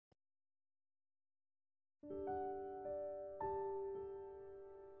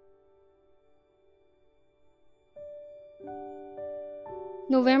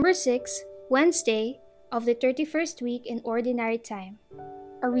November 6, Wednesday of the 31st week in Ordinary Time.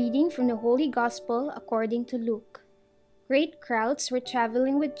 A reading from the Holy Gospel according to Luke. Great crowds were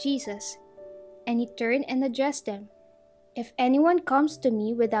traveling with Jesus, and he turned and addressed them. If anyone comes to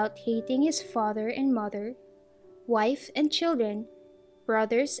me without hating his father and mother, wife and children,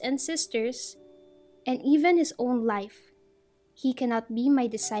 brothers and sisters, and even his own life, he cannot be my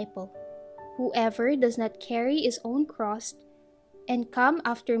disciple. Whoever does not carry his own cross and come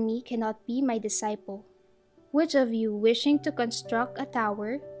after me cannot be my disciple. Which of you, wishing to construct a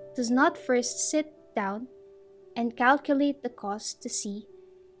tower, does not first sit down and calculate the cost to see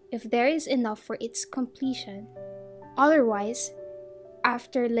if there is enough for its completion? Otherwise,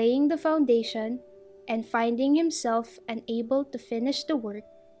 after laying the foundation and finding himself unable to finish the work,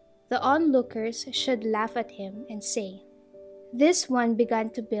 the onlookers should laugh at him and say, "This one began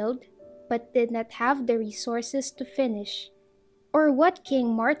to build, but did not have the resources to finish." Or what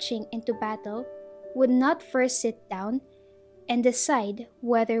king marching into battle would not first sit down and decide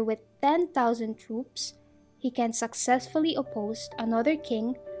whether with 10,000 troops he can successfully oppose another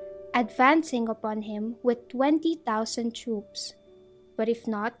king advancing upon him with 20,000 troops? But if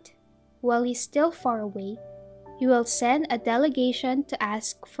not, while he is still far away, he will send a delegation to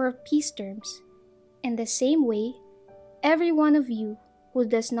ask for peace terms. In the same way, every one of you who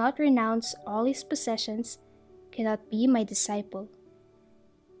does not renounce all his possessions cannot be my disciple.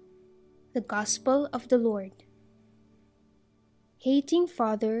 The Gospel of the Lord. Hating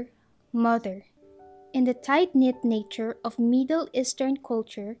father, mother. In the tight-knit nature of Middle Eastern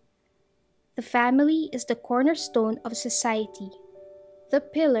culture, the family is the cornerstone of society, the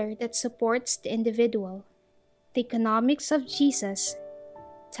pillar that supports the individual. The economics of Jesus'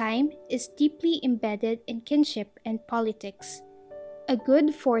 time is deeply embedded in kinship and politics. A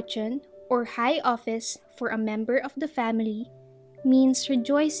good fortune or high office for a member of the family means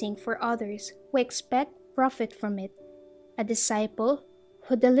rejoicing for others who expect profit from it. A disciple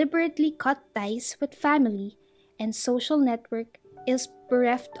who deliberately cut ties with family and social network is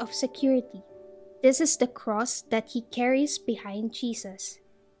bereft of security. This is the cross that he carries behind Jesus.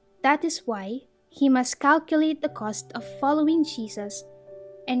 That is why he must calculate the cost of following Jesus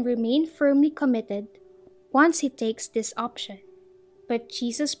and remain firmly committed once he takes this option. But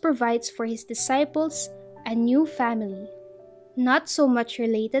Jesus provides for his disciples a new family, not so much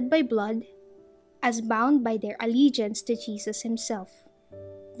related by blood as bound by their allegiance to Jesus himself.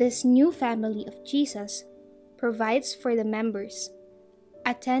 This new family of Jesus provides for the members,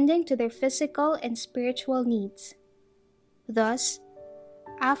 attending to their physical and spiritual needs. Thus,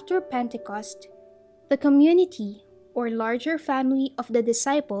 after Pentecost, the community or larger family of the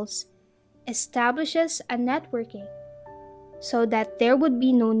disciples establishes a networking so that there would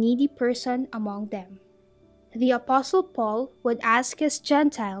be no needy person among them. The Apostle Paul would ask his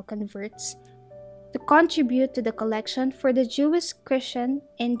Gentile converts to contribute to the collection for the Jewish Christian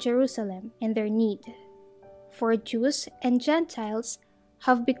in Jerusalem in their need. For Jews and Gentiles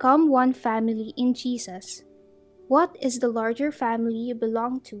have become one family in Jesus. What is the larger family you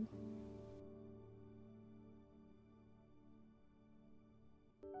belong to?